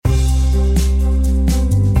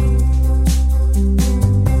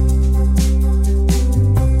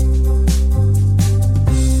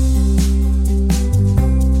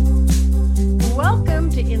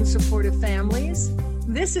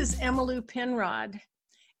This is Emmylou Penrod,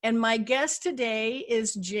 and my guest today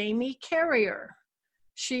is Jamie Carrier.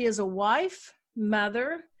 She is a wife,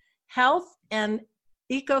 mother, health and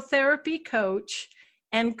ecotherapy coach,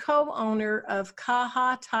 and co-owner of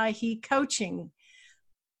Kaha Tahi Coaching.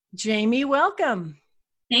 Jamie, welcome.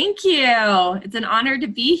 Thank you. It's an honor to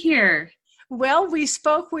be here. Well, we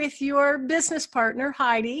spoke with your business partner,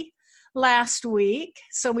 Heidi, last week,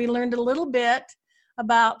 so we learned a little bit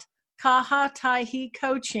about Kaha Tahi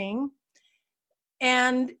Coaching.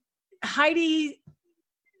 And Heidi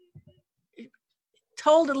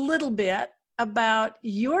told a little bit about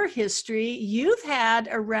your history. You've had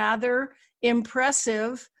a rather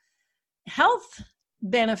impressive health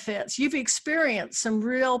benefits. You've experienced some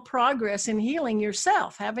real progress in healing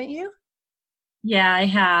yourself, haven't you? Yeah, I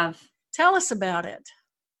have. Tell us about it.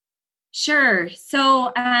 Sure.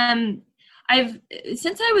 So,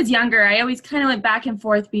 since I was younger, I always kind of went back and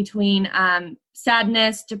forth between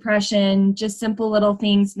sadness, depression, just simple little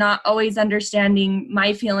things, not always understanding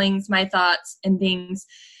my feelings, my thoughts and things.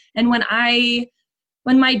 And when my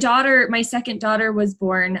second daughter was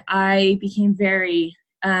born, I became very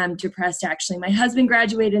depressed, actually. My husband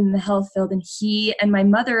graduated in the health field, and he and my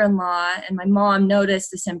mother-in-law and my mom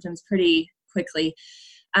noticed the symptoms pretty quickly,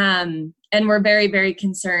 and were very, very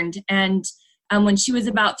concerned. And when she was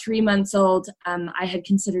about 3 months old, I had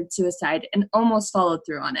considered suicide and almost followed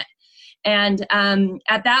through on it. And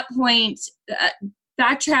at that point,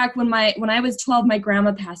 backtrack, when I was 12, my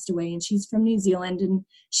grandma passed away, and she's from New Zealand, and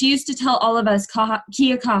she used to tell all of us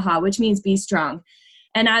kia kaha, which means be strong.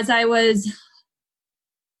 And as I was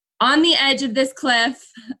on the edge of this cliff,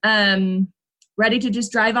 ready to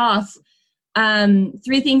just drive off,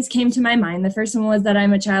 three things came to my mind. The first one was that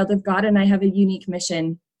I'm a child of God and I have a unique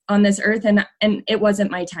mission on this earth, and it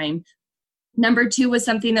wasn't my time. Number two was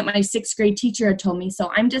something that my sixth grade teacher had told me.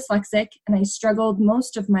 So I'm dyslexic, and I struggled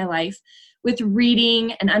most of my life with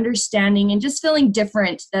reading and understanding and just feeling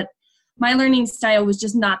different, that my learning style was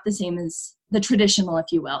just not the same as the traditional, if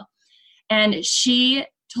you will. And she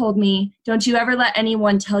told me, don't you ever let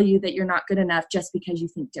anyone tell you that you're not good enough just because you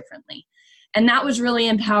think differently. And that was really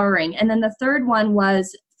empowering. And then the third one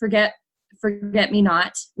was forget me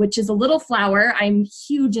not, which is a little flower. I'm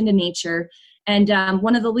huge into nature. And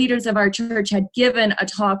one of the leaders of our church had given a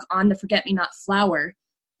talk on the forget me not flower.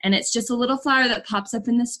 And it's just a little flower that pops up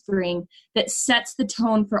in the spring that sets the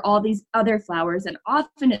tone for all these other flowers. And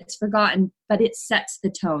often it's forgotten, but it sets the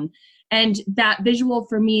tone. And that visual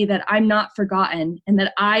for me, that I'm not forgotten and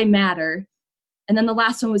that I matter. And then the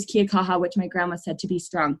last one was kia kaha, which my grandma said, to be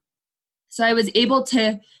strong. So I was able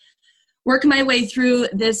to work my way through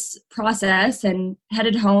this process and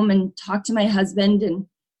headed home and talked to my husband and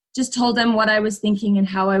just told him what I was thinking and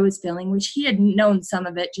how I was feeling, which he had known some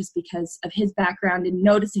of it just because of his background in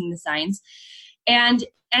noticing the signs. And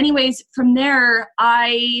anyways, from there,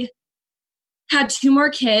 I had two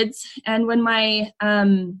more kids. And when my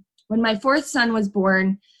fourth son was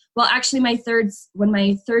born, well, actually when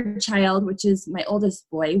my third child, which is my oldest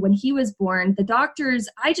boy, when he was born, the doctors,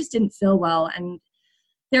 I just didn't feel well. And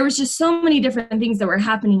there was just so many different things that were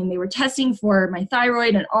happening, and they were testing for my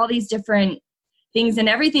thyroid and all these different things, and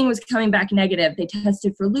everything was coming back negative. They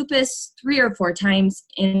tested for lupus 3 or 4 times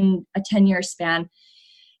in a 10-year span.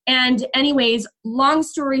 And anyways, long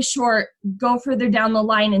story short, go further down the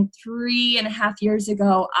line, and 3.5 years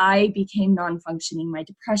ago, I became non-functioning. My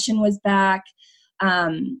depression was back.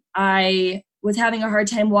 I was having a hard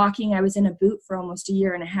time walking. I was in a boot for almost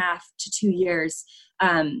 1.5 to 2 years.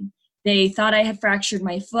 They thought I had fractured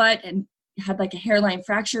my foot and had like a hairline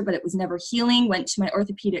fracture, but it was never healing. Went to my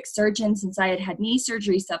orthopedic surgeon, since I had had knee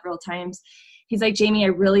surgery several times. He's like, Jamie, I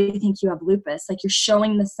really think you have lupus. Like, you're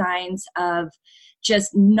showing the signs of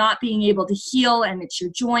just not being able to heal, and it's your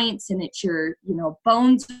joints and it's your,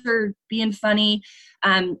 bones are being funny.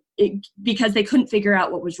 Because they couldn't figure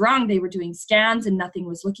out what was wrong. They were doing scans and nothing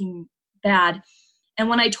was looking bad. And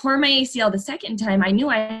when I tore my ACL the second time, I knew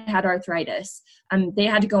I had arthritis. They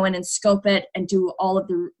had to go in and scope it and do all of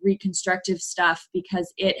the reconstructive stuff,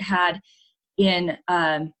 because it had in,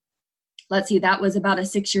 that was about a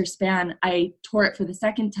 6-year span. I tore it for the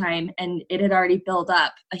second time, and it had already built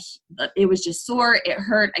up. It was just sore. It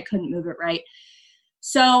hurt. I couldn't move it right.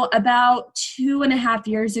 So about 2.5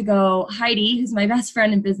 years ago, Heidi, who's my best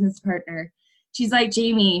friend and business partner, she's like,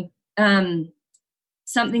 Jamie,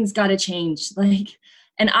 something's got to change.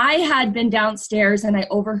 And I had been downstairs, and I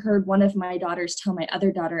overheard one of my daughters tell my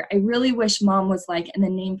other daughter, I really wish Mom was and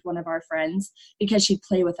then named one of our friends, because she'd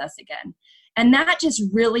play with us again. And that just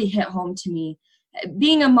really hit home to me,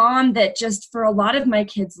 being a mom that just for a lot of my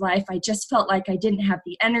kids' life, I just felt like I didn't have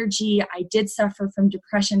the energy. I did suffer from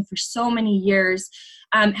depression for so many years.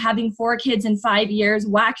 Having 4 kids in 5 years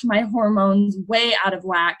whacked my hormones way out of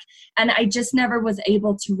whack. And I just never was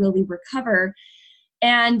able to really recover.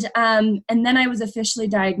 And then I was officially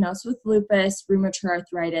diagnosed with lupus, rheumatoid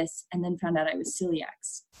arthritis, and then found out I was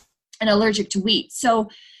celiac and allergic to wheat. So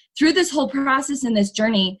through this whole process and this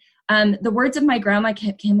journey, the words of my grandma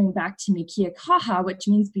kept coming back to me, Kia kaha, which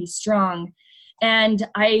means be strong. And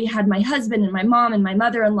I had my husband and my mom and my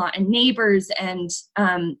mother-in-law and neighbors and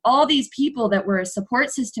all these people that were a support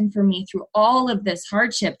system for me through all of this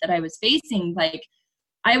hardship that I was facing. Like,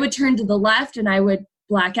 I would turn to the left and I would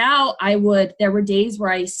black out. There were days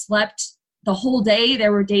where I slept the whole day.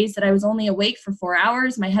 There were days that I was only awake for 4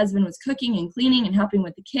 hours. My husband was cooking and cleaning and helping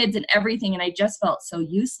with the kids and everything. And I just felt so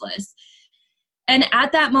useless. And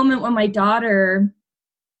at that moment when my daughter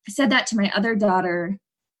said that to my other daughter,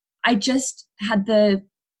 I just had the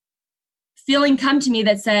feeling come to me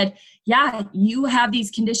that said, yeah, you have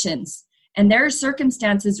these conditions. And there are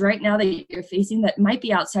circumstances right now that you're facing that might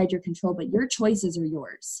be outside your control, but your choices are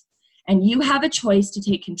yours. And you have a choice to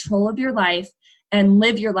take control of your life and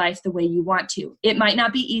live your life the way you want to. It might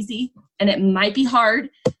not be easy and it might be hard,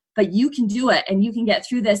 but you can do it and you can get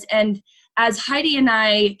through this. And as Heidi and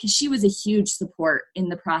I, because she was a huge support in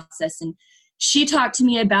the process, and she talked to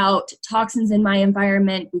me about toxins in my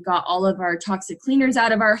environment. We got all of our toxic cleaners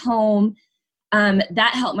out of our home.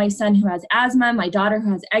 That helped my son who has asthma, my daughter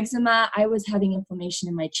who has eczema. I was having inflammation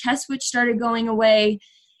in my chest, which started going away.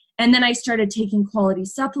 And then I started taking quality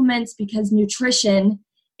supplements because nutrition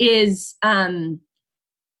is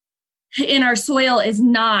in our soil is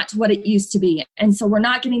not what it used to be. And so we're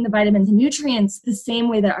not getting the vitamins and nutrients the same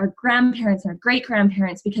way that our grandparents and our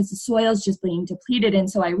great-grandparents, because the soil is just being depleted.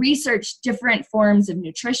 And so I researched different forms of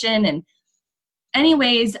nutrition. And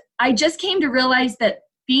anyways, I just came to realize that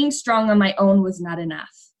being strong on my own was not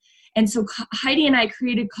enough. And so Heidi and I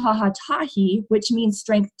created Kaha Tahi, which means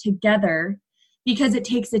strength together, because it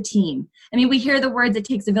takes a team. I mean, we hear the words, it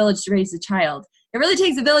takes a village to raise a child. It really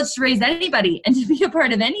takes a village to raise anybody and to be a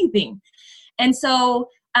part of anything. And so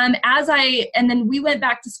and then we went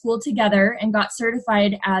back to school together and got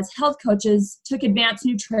certified as health coaches, took advanced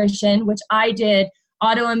nutrition, which I did,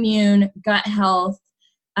 autoimmune, gut health,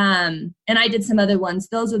 and I did some other ones.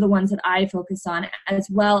 Those are the ones that I focus on, as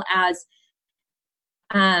well as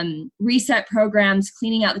reset programs,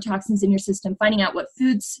 cleaning out the toxins in your system, finding out what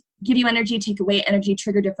foods give you energy, take away energy,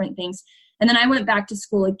 trigger different things. And then I went back to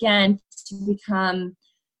school again to become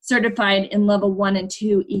certified in level 1 and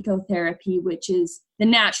 2 ecotherapy, which is the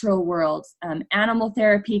natural world. Animal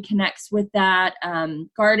therapy connects with that,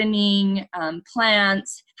 gardening,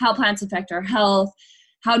 plants, how plants affect our health,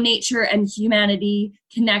 how nature and humanity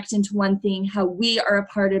connect into one thing, how we are a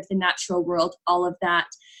part of the natural world, all of that.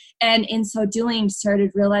 And in so doing,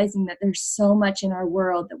 started realizing that there's so much in our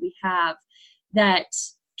world that we have that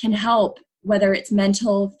can help, whether it's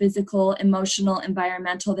mental, physical, emotional,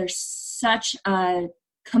 environmental. There's such a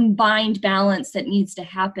combined balance that needs to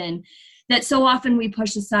happen that so often we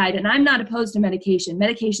push aside. And I'm not opposed to medication.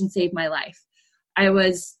 Medication saved my life.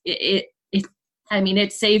 It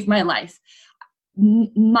saved my life.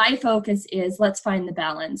 My focus is, let's find the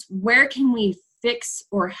balance. Where can we fix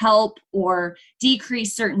or help or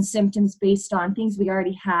decrease certain symptoms based on things we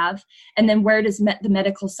already have? And then where does the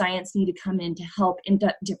medical science need to come in to help in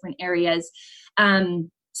different areas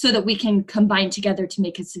so that we can combine together to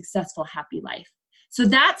make a successful, happy life? So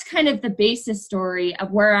that's kind of the basis story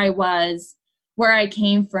of where I was, where I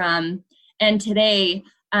came from. And today,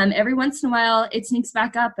 every once in a while, it sneaks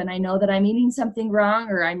back up and I know that I'm eating something wrong,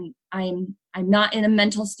 or I'm not in a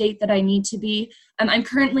mental state that I need to be. I'm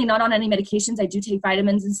currently not on any medications. I do take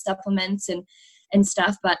vitamins and supplements and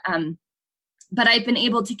stuff, but I've been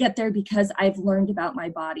able to get there because I've learned about my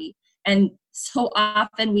body. And so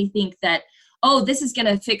often we think that, oh, this is going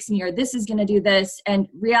to fix me, or this is going to do this. And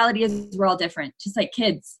reality is we're all different, just like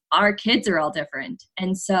kids. Our kids are all different.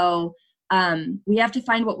 And so we have to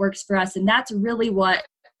find what works for us. And that's really what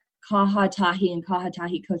Kaha Tahi and Kaha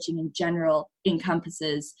Tahi coaching in general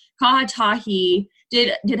encompasses. Kaha Tahi,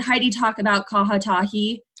 did Heidi talk about Kaha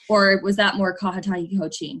Tahi, or was that more Kaha Tahi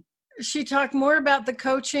coaching? She talked more about the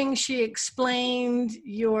coaching. She explained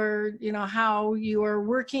how you are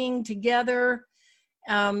working together,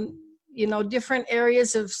 different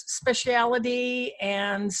areas of speciality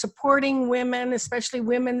and supporting women, especially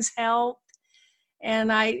women's health.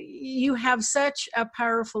 And you have such a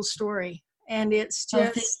powerful story. And it's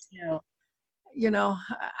just,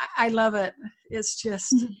 I love it. It's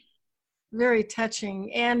just, very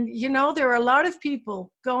touching. And, you know, there are a lot of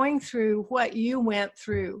people going through what you went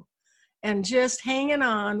through and just hanging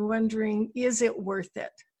on, wondering, is it worth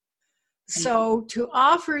it? So to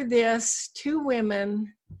offer this to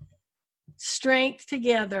women, strength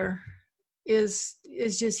together, is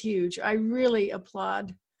just huge. I really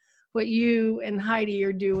applaud what you and Heidi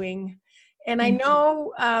are doing. And I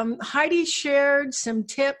know Heidi shared some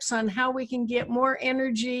tips on how we can get more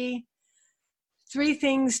energy, 3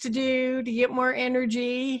 things to do to get more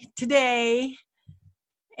energy today.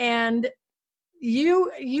 And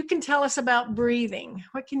you can tell us about breathing.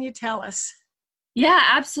 What can you tell us? Yeah,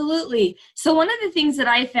 absolutely. So one of the things that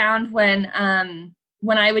I found when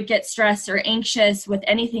I would get stressed or anxious with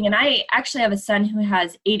anything, and I actually have a son who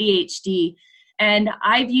has ADHD, and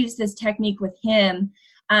I've used this technique with him.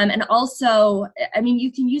 And also, I mean,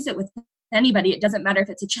 you can use it with anybody. It doesn't matter if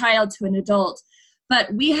it's a child to an adult.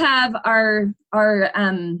 But we have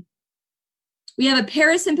we have a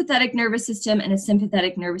parasympathetic nervous system and a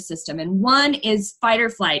sympathetic nervous system. And one is fight or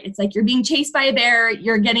flight. It's like you're being chased by a bear,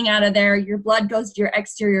 you're getting out of there, your blood goes to your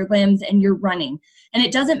exterior limbs, and you're running. And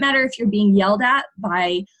it doesn't matter if you're being yelled at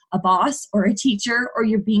by a boss or a teacher or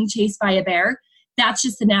you're being chased by a bear. That's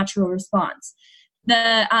just the natural response.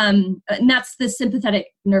 And that's the sympathetic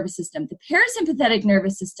nervous system. The parasympathetic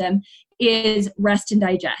nervous system is rest and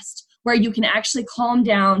digest, where you can actually calm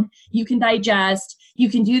down, you can digest, you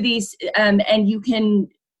can do these, and you can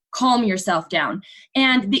calm yourself down.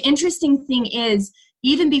 And the interesting thing is,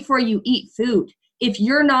 even before you eat food, if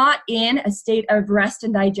you're not in a state of rest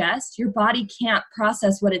and digest, your body can't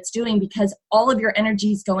process what it's doing because all of your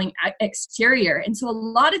energy is going exterior. And so a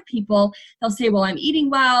lot of people, they'll say, well, I'm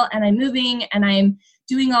eating well and I'm moving and I'm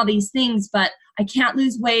doing all these things, but I can't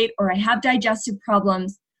lose weight or I have digestive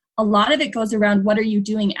problems. A lot of it goes around, what are you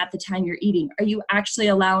doing at the time you're eating? Are you actually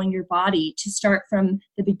allowing your body to start from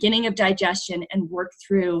the beginning of digestion and work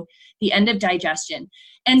through the end of digestion?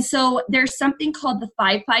 And so there's something called the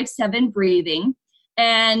 5-5-7 breathing.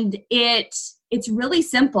 And it's really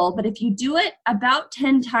simple, but if you do it about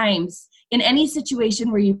 10 times in any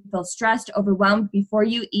situation where you feel stressed, overwhelmed before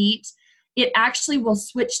you eat, it actually will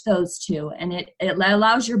switch those two. And it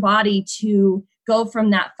allows your body to go from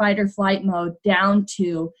that fight or flight mode down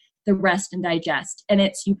to the rest and digest. And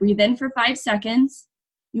it's, you breathe in for 5 seconds,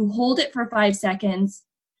 you hold it for 5 seconds,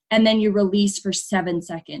 and then you release for 7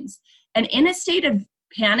 seconds. And in a state of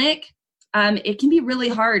panic, it can be really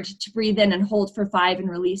hard to breathe in and hold for 5 and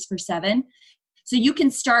release for 7. So you can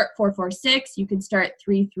start 4-4-6, you can start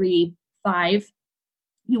 3-3-5.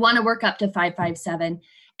 You want to work up to 5-5-7.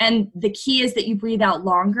 And the key is that you breathe out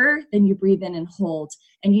longer than you breathe in and hold.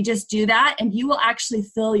 And you just do that, and you will actually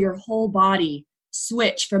feel your whole body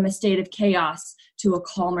switch from a state of chaos to a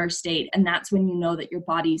calmer state. And that's when you know that your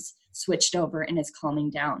body's switched over and is calming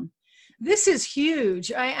down. This is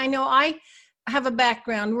huge. I know I have a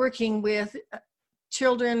background working with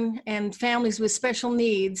children and families with special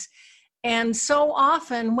needs. And so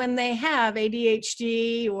often when they have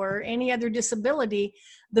ADHD or any other disability,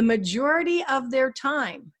 the majority of their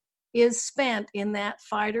time is spent in that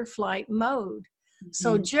fight or flight mode. Mm-hmm.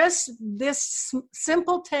 So just this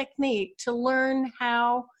simple technique to learn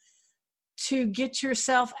how to get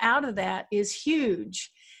yourself out of that is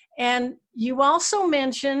huge. And you also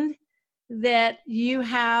mentioned that you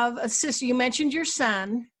have a sister. You mentioned your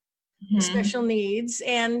son, mm-hmm. special needs,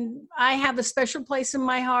 and I have a special place in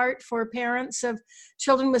my heart for parents of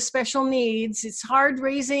children with special needs. It's hard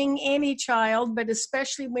raising any child, but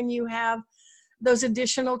especially when you have those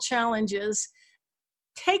additional challenges.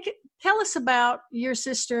 Tell us about your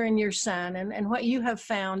sister and your son and what you have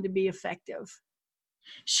found to be effective.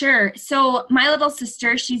 Sure. So my little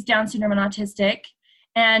sister, she's Down syndrome and autistic,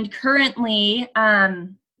 and currently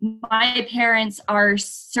my parents are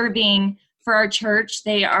serving for our church.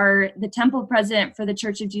 They are the temple president for the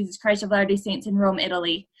Church of Jesus Christ of Latter-day Saints in Rome,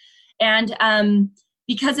 Italy. And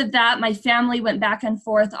because of that, my family went back and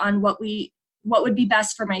forth on what would be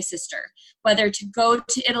best for my sister, whether to go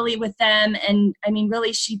to Italy with them. And I mean,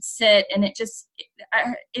 really, she'd sit and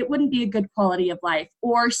it wouldn't be a good quality of life,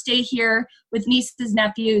 or stay here with nieces,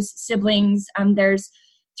 nephews, siblings. There's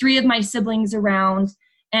 3 of my siblings around.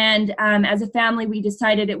 And as a family, we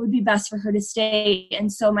decided it would be best for her to stay. And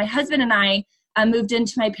so my husband and I moved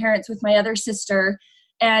into my parents with my other sister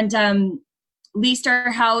and leased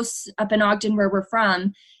our house up in Ogden, where we're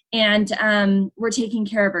from. And we're taking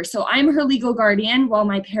care of her. So I'm her legal guardian while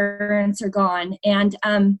my parents are gone. And,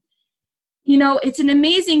 it's an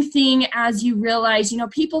amazing thing as you realize,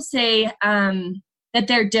 people say that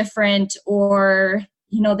they're different or,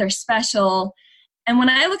 they're special. And when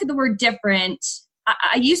I look at the word different,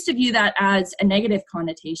 I used to view that as a negative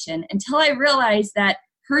connotation until I realized that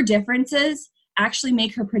her differences actually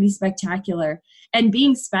make her pretty spectacular. And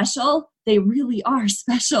being special, they really are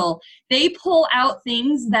special. They pull out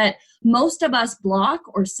things that most of us block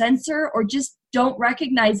or censor or just don't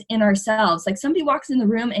recognize in ourselves. Like somebody walks in the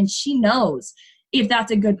room and she knows if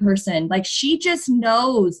that's a good person. Like she just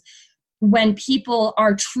knows when people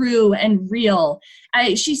are true and real.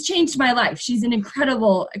 She's changed my life. She's an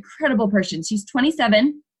incredible, incredible person. She's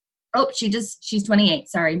 27. Oh, she's 28.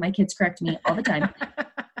 Sorry, my kids correct me all the time.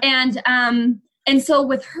 And so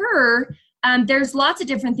with her, there's lots of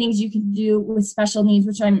different things you can do with special needs,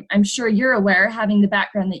 which I'm sure you're aware, having the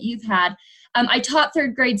background that you've had. I taught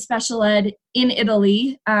third grade special ed in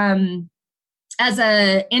Italy as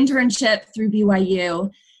an internship through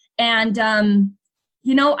BYU. And,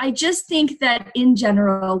 I just think that in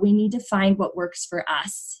general, we need to find what works for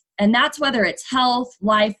us. And that's whether it's health,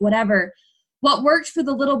 life, whatever. What worked for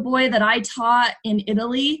the little boy that I taught in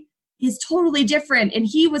Italy is totally different. And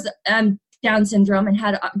he was Down syndrome and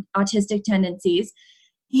had autistic tendencies.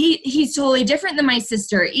 He's totally different than my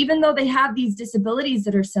sister, even though they have these disabilities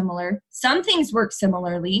that are similar. Some things work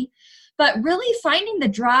similarly, but really finding the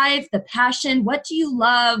drive, the passion, what do you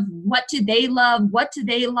love? What do they love? What do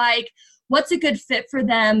they like? What's a good fit for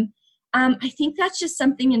them? I think that's just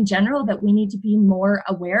something in general that we need to be more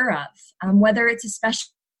aware of, whether it's a special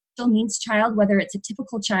needs child, whether it's a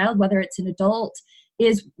typical child, whether it's an adult,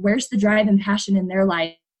 is where's the drive and passion in their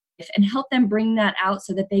life, and help them bring that out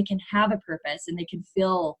so that they can have a purpose and they can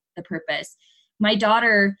feel the purpose. My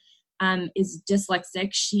daughter is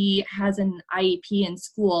dyslexic. She has an IEP in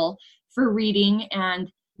school for reading, and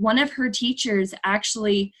one of her teachers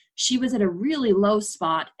actually, she was at a really low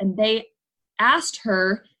spot, and they asked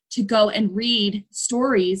her to go and read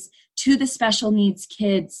stories to the special needs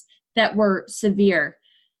kids that were severe,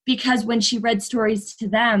 because when she read stories to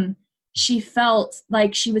them, she felt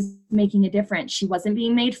like she was making a difference. She wasn't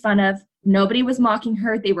being made fun of. Nobody was mocking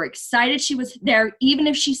her. They were excited she was there, even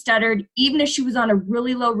if she stuttered, even if she was on a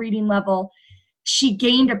really low reading level. She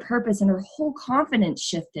gained a purpose and her whole confidence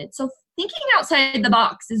shifted. So thinking outside the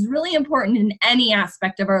box is really important in any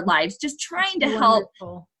aspect of our lives, just trying to help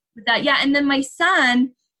with that. Yeah. And then my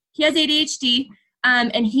son, he has ADHD,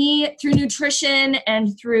 and he, through nutrition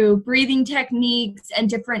and through breathing techniques and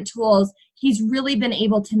different tools, he's really been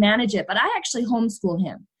able to manage it. But I actually homeschool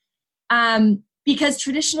him because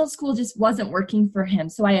traditional school just wasn't working for him.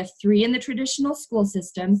 So I have 3 in the traditional school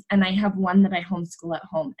systems, and I have 1 that I homeschool at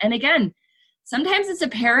home. And again, sometimes as a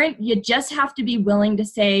parent, you just have to be willing to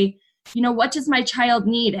say, what does my child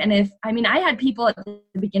need? And I had people at the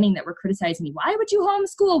beginning that were criticizing me. Why would you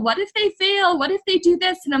homeschool? What if they fail? What if they do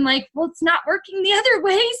this? And I'm like, well, it's not working the other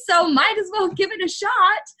way, so might as well give it a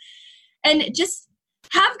shot. And just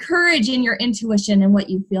have courage in your intuition and what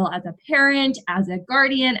you feel as a parent, as a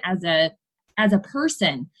guardian, as a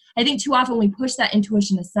person. I think too often we push that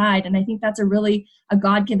intuition aside, and I think that's a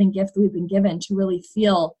God-given gift we've been given to really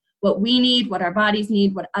feel what we need, what our bodies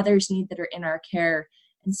need, what others need that are in our care.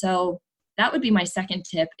 And so that would be my second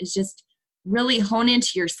tip, is just really hone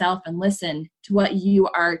into yourself and listen to what you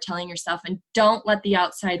are telling yourself, and don't let the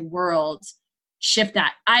outside world shift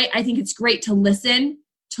that. I think it's great to listen,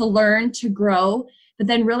 to learn, to grow, but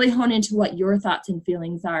then really hone into what your thoughts and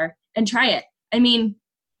feelings are and try it.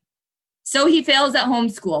 So he fails at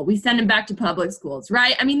homeschool. We send him back to public schools,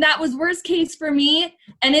 right? That was worst case for me,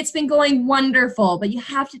 and it's been going wonderful, but you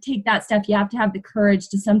have to take that step. You have to have the courage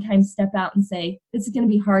to sometimes step out and say, this is going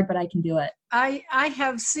to be hard, but I can do it. I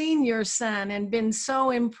have seen your son and been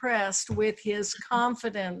so impressed with his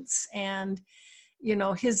confidence and,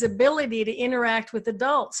 his ability to interact with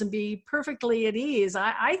adults and be perfectly at ease.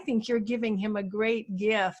 I think you're giving him a great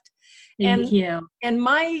gift. Thank you. And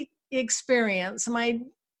my experience, my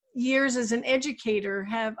years as an educator,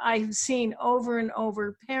 I've seen over and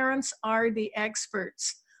over, parents are the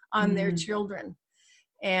experts on their children.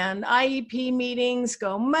 And IEP meetings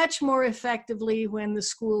go much more effectively when the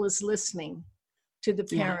school is listening to the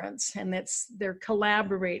parents, and they're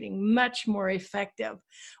collaborating, much more effective.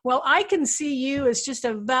 Well, I can see you as just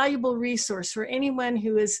a valuable resource for anyone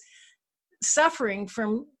who is suffering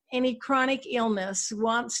from any chronic illness,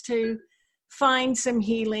 wants to find some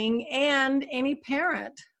healing, and any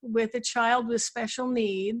parent with a child with special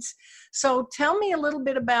needs. So tell me a little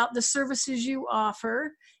bit about the services you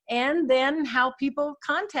offer, and then how people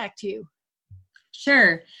contact you.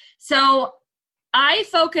 Sure. So I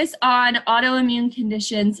focus on autoimmune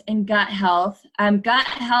conditions and gut health. Gut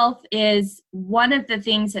health is one of the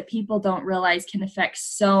things that people don't realize can affect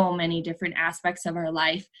so many different aspects of our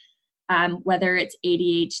life, whether it's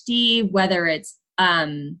ADHD, whether it's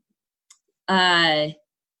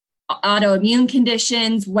autoimmune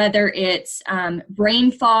conditions, whether it's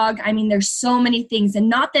brain fog. I mean, there's so many things, and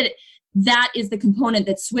not that that is the component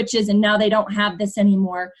that switches and now they don't have this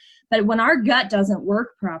anymore. But when our gut doesn't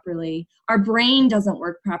work properly, our brain doesn't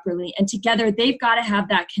work properly, and together they've got to have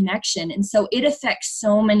that connection. And so it affects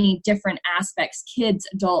so many different aspects, kids,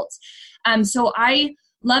 adults. So I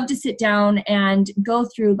love to sit down and go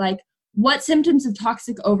through, like, what symptoms of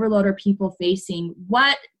toxic overload are people facing?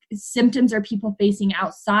 What symptoms are people facing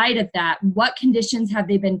outside of that? What conditions have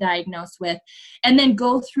they been diagnosed with? And then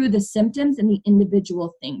go through the symptoms and the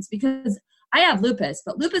individual things, because I have lupus,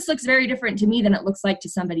 but lupus looks very different to me than it looks like to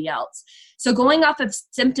somebody else. So going off of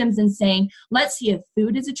symptoms and saying, let's see if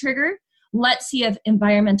food is a trigger. Let's see if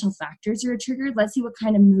environmental factors are a trigger. Let's see what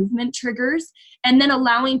kind of movement triggers. And then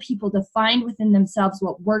allowing people to find within themselves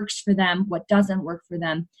what works for them, what doesn't work for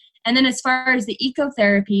them. And then as far as the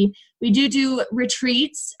ecotherapy, we do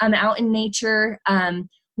retreats out in nature.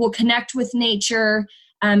 We'll connect with nature.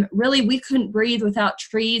 Really, we couldn't breathe without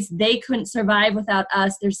trees. They couldn't survive without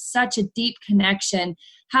us. There's such a deep connection.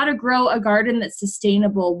 How to grow a garden that's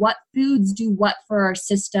sustainable. What foods do what for our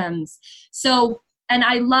systems. So, and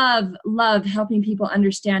I love helping people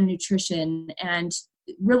understand nutrition. And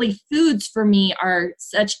really, foods for me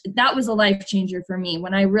that was a life changer for me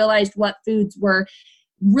when I realized what foods were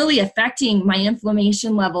really affecting my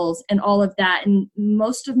inflammation levels and all of that. And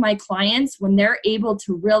most of my clients, when they're able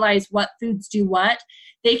to realize what foods do what,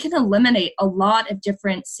 they can eliminate a lot of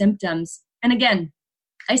different symptoms. And again,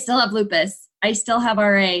 I still have lupus. I still have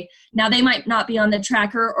RA. Now they might not be on the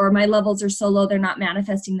tracker, or my levels are so low they're not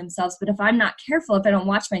manifesting themselves. But if I'm not careful, if I don't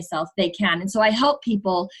watch myself, they can. And so I help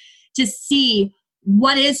people to see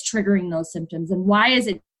what is triggering those symptoms and why is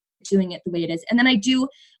it doing it the way it is. And then I do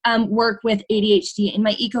work with ADHD. In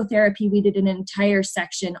my ecotherapy, we did an entire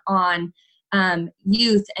section on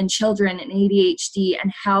youth and children and ADHD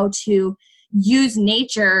and how to use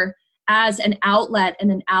nature as an outlet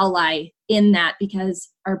and an ally in that, because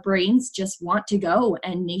our brains just want to go,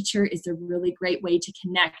 and nature is a really great way to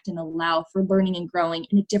connect and allow for learning and growing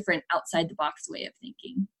in a different outside the box way of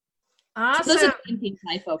thinking. Awesome. So those are the things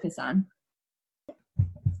I focus on.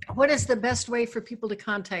 What is the best way for people to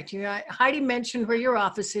contact you? Heidi mentioned where your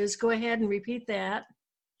office is. Go ahead and repeat that.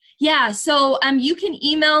 Yeah, so you can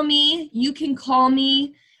email me, you can call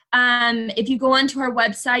me. If you go onto our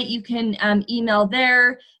website, you can email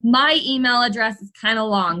there. My email address is kind of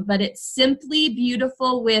long, but it's Simply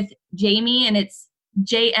Beautiful with Jamie, and it's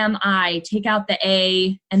JMI. Take out the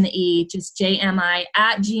A and the E, just JMI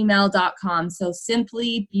 @gmail.com. So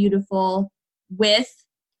Simply Beautiful with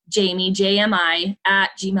Jamie, JMI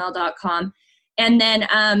 @gmail.com. And then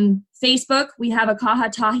Facebook, we have a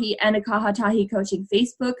Kaha Tahi and a Kaha Tahi Coaching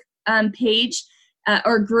Facebook page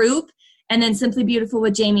or group. And then Simply Beautiful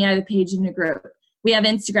with Jamie, I have a page and a group. We have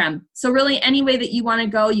Instagram. So really any way that you want to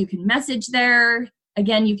go, you can message there.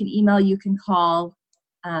 Again, you can email, you can call.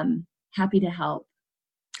 Happy to help.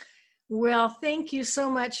 Well, thank you so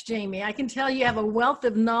much, Jamie. I can tell you have a wealth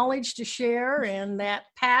of knowledge to share and that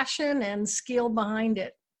passion and skill behind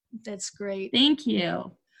it. That's great. Thank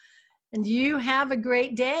you. And you have a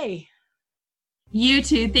great day. You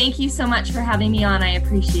too. Thank you so much for having me on. I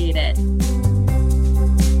appreciate it.